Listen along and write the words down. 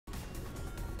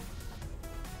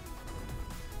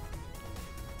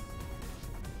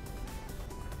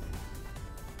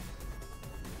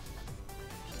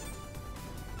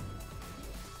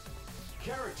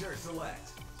Character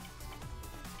select.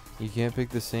 You can't pick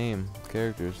the same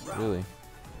characters, really.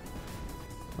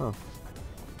 Huh.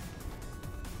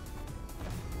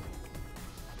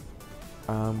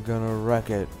 I'm gonna wreck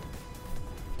it.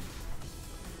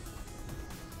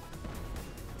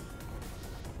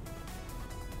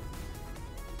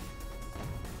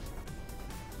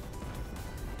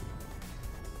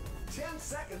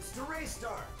 Seconds to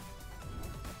restart.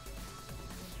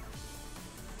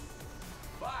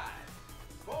 5,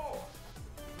 4,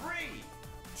 3,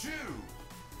 2,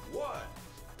 1,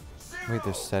 0. Wait,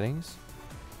 there's settings?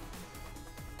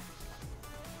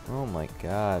 Oh my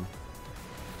god.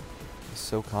 It's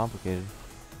so complicated.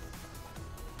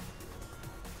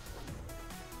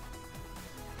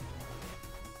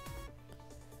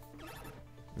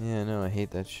 Yeah, no, I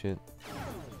hate that shit.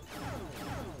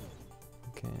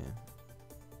 Okay.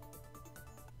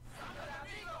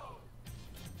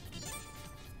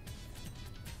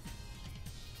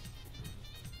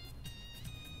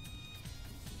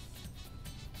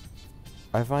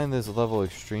 I find this level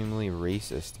extremely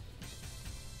racist.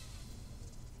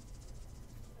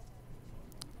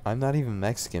 I'm not even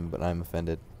Mexican, but I'm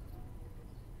offended.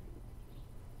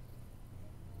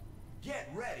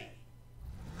 Get ready.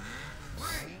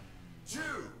 3, 2,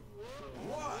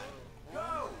 1,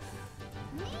 go.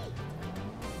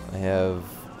 I have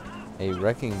a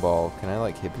wrecking ball. Can I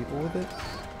like hit people with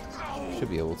it? Should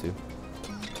be able to.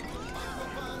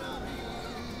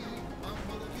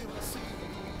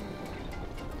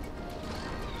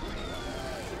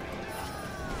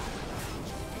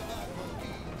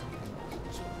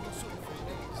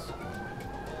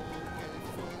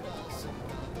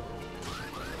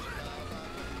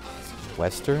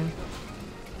 Western?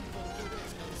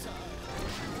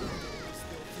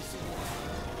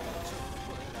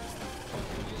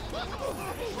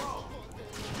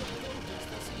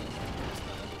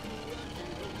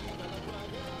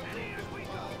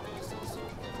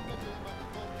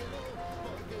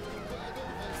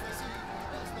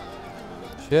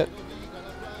 Shit.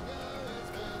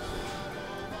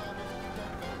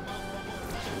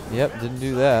 Yep, didn't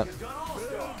do that.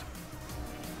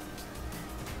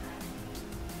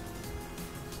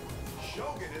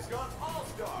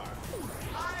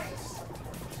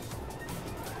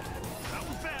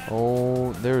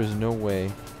 Oh, there is no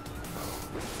way.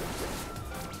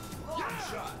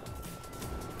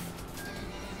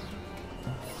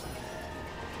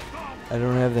 I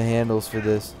don't have the handles for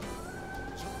this.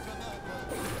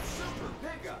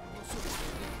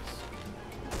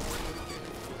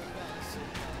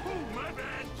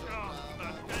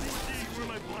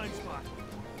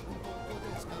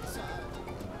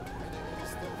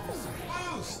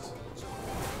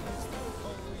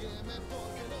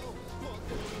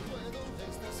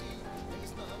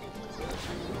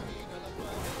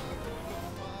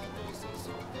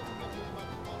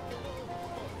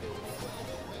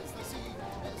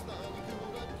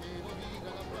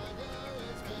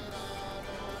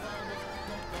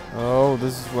 Oh,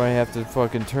 this is where I have to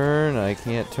fucking turn. I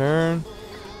can't turn.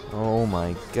 Oh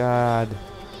my god.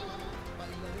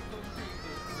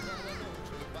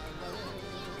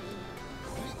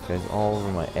 This guy's all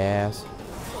over my ass.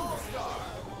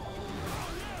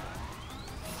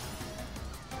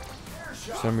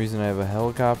 For some reason I have a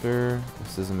helicopter.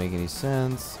 This doesn't make any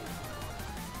sense.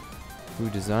 Who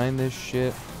designed this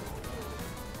shit?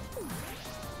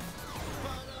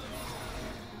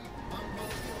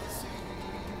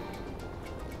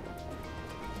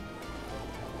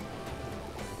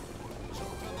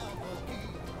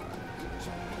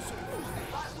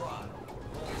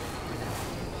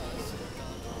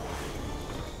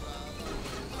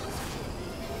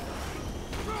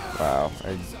 Wow,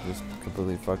 I just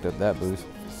completely fucked up that boost.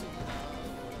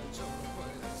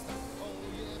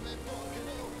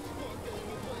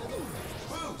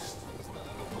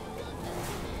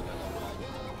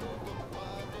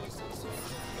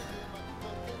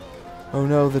 Oh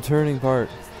no, the turning part.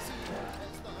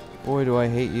 Boy, do I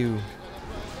hate you.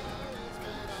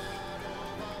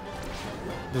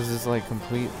 This is like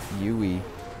complete Yui.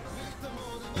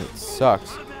 It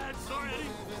sucks.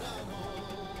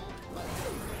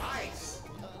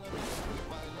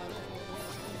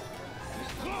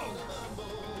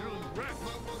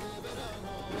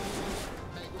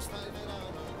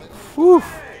 Whew.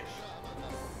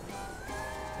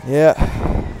 Yeah,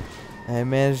 I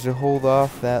managed to hold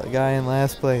off that guy in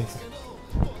last place.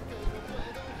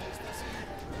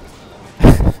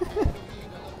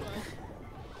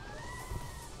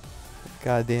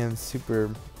 Goddamn super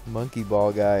monkey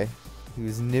ball guy. He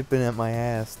was nipping at my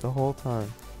ass the whole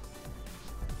time.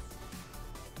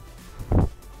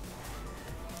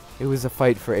 It was a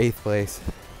fight for 8th place.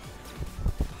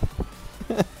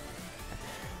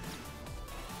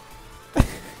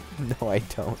 No, I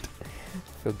don't.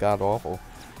 I feel god awful.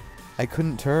 I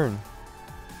couldn't turn.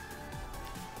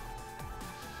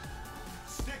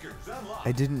 Stickers unlocked.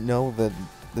 I didn't know that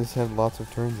this had lots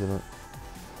of turns in it.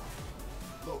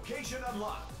 Location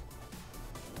unlocked.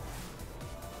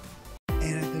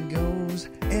 Anything goes,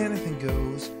 anything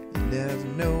goes. You never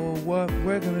know what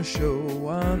we're gonna show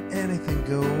on Anything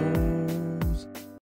Goes.